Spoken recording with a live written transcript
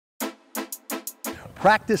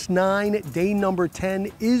Practice 9, day number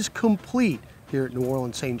 10 is complete here at New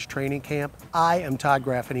Orleans Saints training camp. I am Todd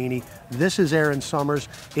Graffagnini. This is Erin Summers.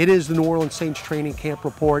 It is the New Orleans Saints training camp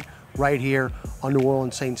report right here on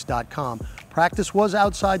NewOrleansSaints.com. Practice was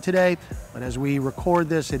outside today, but as we record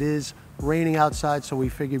this, it is raining outside, so we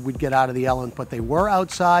figured we'd get out of the element, but they were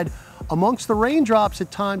outside amongst the raindrops at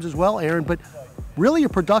times as well, Erin, but really a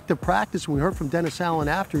productive practice. We heard from Dennis Allen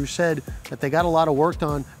after, who said that they got a lot of work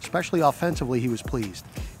done, especially offensively. He was pleased.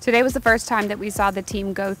 Today was the first time that we saw the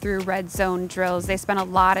team go through red zone drills. They spent a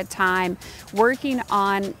lot of time working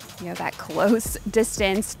on, that close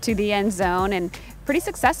distance to the end zone, and pretty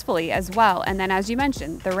successfully as well. And then, as you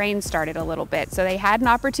mentioned, the rain started a little bit, so they had an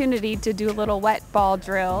opportunity to do little wet ball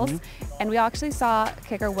drills. And we actually saw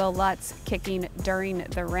kicker Will Lutz kicking during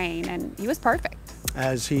the rain, and he was perfect.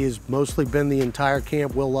 As he has mostly been the entire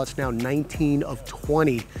camp, Will Lutz now 19 of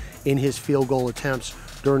 20 in his field goal attempts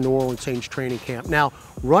during New Orleans Saints training camp. Now,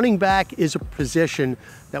 running back is a position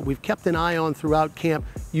that we've kept an eye on throughout camp.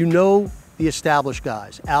 You know the established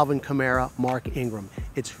guys, Alvin Kamara, Mark Ingram.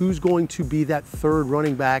 It's who's going to be that third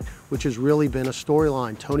running back, which has really been a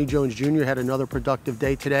storyline. Tony Jones Jr. had another productive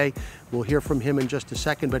day today. We'll hear from him in just a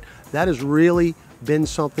second, but that has really been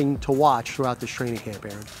something to watch throughout this training camp,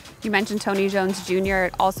 Erin. You mentioned Tony Jones Jr.,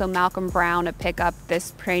 also Malcolm Brown, a pickup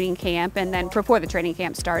this training camp, and then before the training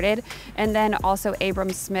camp started, and then also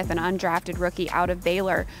Abram Smith, an undrafted rookie out of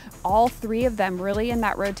Baylor. All three of them really in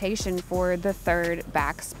that rotation for the third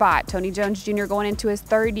back spot. Tony Jones Jr. going into his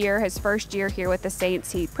third year, his first year here with the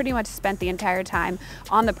Saints. He pretty much spent the entire time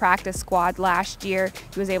on the practice squad last year.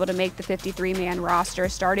 He was able to make the 53-man roster,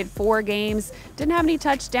 started 4 games, didn't have any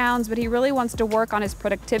touchdowns, but he really wants to work on his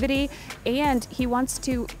productivity, and he wants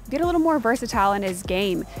to get a little more versatile in his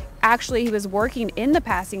game. Actually, he was working in the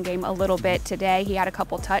passing game a little bit today. He had a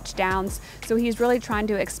couple touchdowns, so he's really trying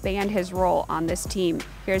to expand his role on this team.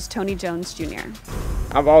 Here's Tony Jones Jr.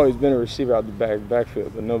 I've always been a receiver out the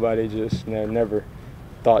backfield, but nobody just never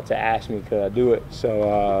thought to ask me could I do it.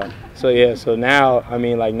 So now,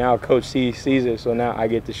 now Coach sees it, so now I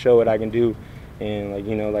get to show what I can do. And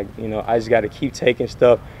I just got to keep taking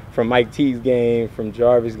stuff from Mike T's game, from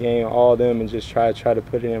Jarvis' game, all of them, and just try to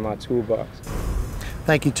put it in my toolbox.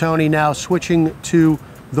 Thank you, Tony. Now switching to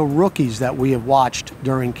the rookies that we have watched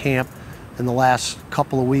during camp in the last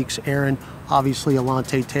couple of weeks. Erin, obviously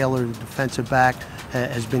Alontae Taylor, the defensive back,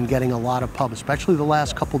 has been getting a lot of pub, especially the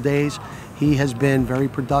last couple days. He has been very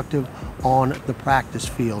productive on the practice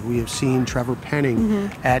field. We have seen Trevor Penning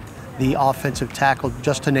at the offensive tackle,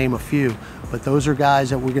 just to name a few. But those are guys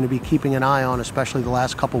that we're going to be keeping an eye on, especially the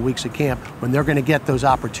last couple weeks of camp, when they're going to get those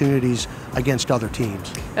opportunities against other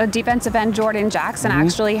teams. Defensive end Jordan Jackson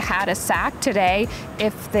actually had a sack today,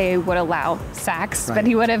 if they would allow sacks, but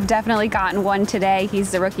he would have definitely gotten one today.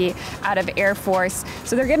 He's the rookie out of Air Force.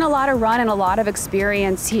 So they're getting a lot of run and a lot of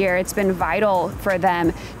experience here. It's been vital for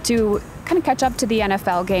them to kind of catch up to the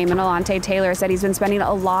NFL game. And Alontae Taylor said he's been spending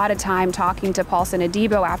a lot of time talking to Paulson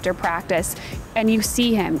Adebo after practice, and you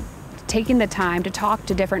see him taking the time to talk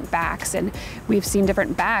to different backs, and we've seen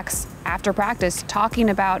different backs after practice talking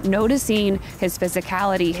about noticing his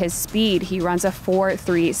physicality, his speed. He runs a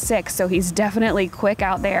 4.36, so he's definitely quick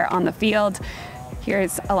out there on the field.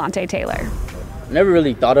 Here's Alontae Taylor. Never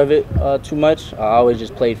really thought of it too much. I always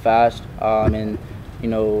just played fast, and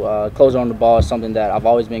closing on the ball is something that I've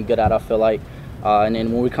always been good at, I feel like. And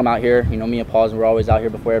then when we come out here, me and Paulson, we're always out here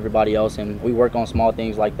before everybody else, and we work on small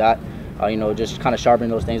things like that. Just kind of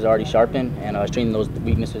sharpening those things that are already sharpened, and strengthening those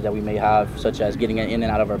weaknesses that we may have, such as getting in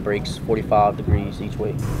and out of our breaks 45 degrees each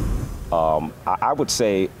way. I would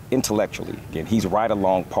say intellectually, again, he's right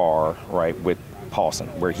along par, right, with Paulson,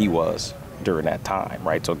 where he was during that time,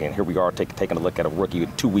 right? So again, here we are taking a look at a rookie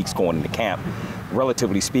with 2 weeks going into camp.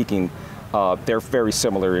 Relatively speaking, they're very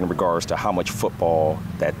similar in regards to how much football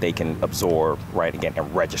that they can absorb, right, again,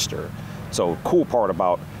 and register. So cool part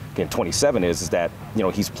about, again, 27 is that,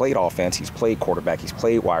 he's played offense, he's played quarterback, he's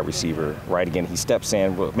played wide receiver, right? Again, he steps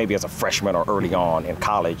in maybe as a freshman or early on in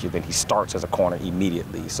college, and then he starts as a corner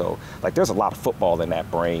immediately. So, there's a lot of football in that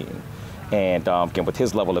brain. And again, with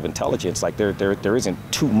his level of intelligence, there isn't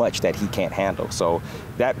too much that he can't handle. So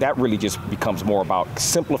that really just becomes more about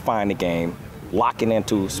simplifying the game, locking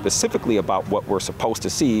into specifically about what we're supposed to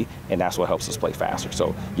see, and that's what helps us play faster.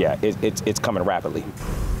 So yeah, it's coming rapidly.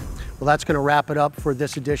 Well, that's going to wrap it up for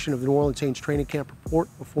this edition of the New Orleans Saints Training Camp Report.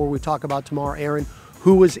 Before we talk about tomorrow, Erin,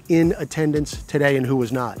 who was in attendance today and who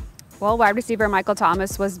was not? Well, wide receiver Michael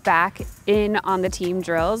Thomas was back in on the team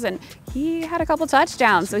drills, and he had a couple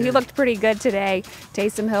touchdowns, so he looked pretty good today.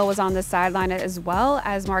 Taysom Hill was on the sideline, as well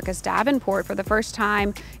as Marcus Davenport, for the first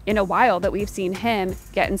time in a while that we've seen him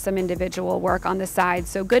getting some individual work on the side.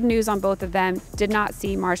 So good news on both of them. Did not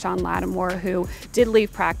see Marshawn Lattimore, who did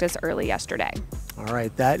leave practice early yesterday. All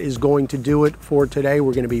right, that is going to do it for today.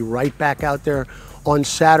 We're going to be right back out there on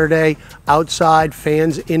Saturday, outside,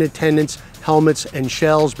 fans in attendance, helmets and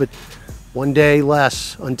shells, but one day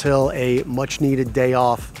less until a much-needed day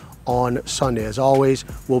off on Sunday. As always,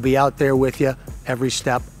 we'll be out there with you every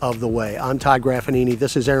step of the way. I'm Todd Graffagnini.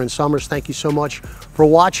 This is Erin Summers. Thank you so much for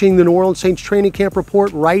watching the New Orleans Saints Training Camp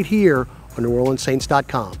Report right here on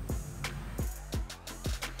NewOrleansSaints.com.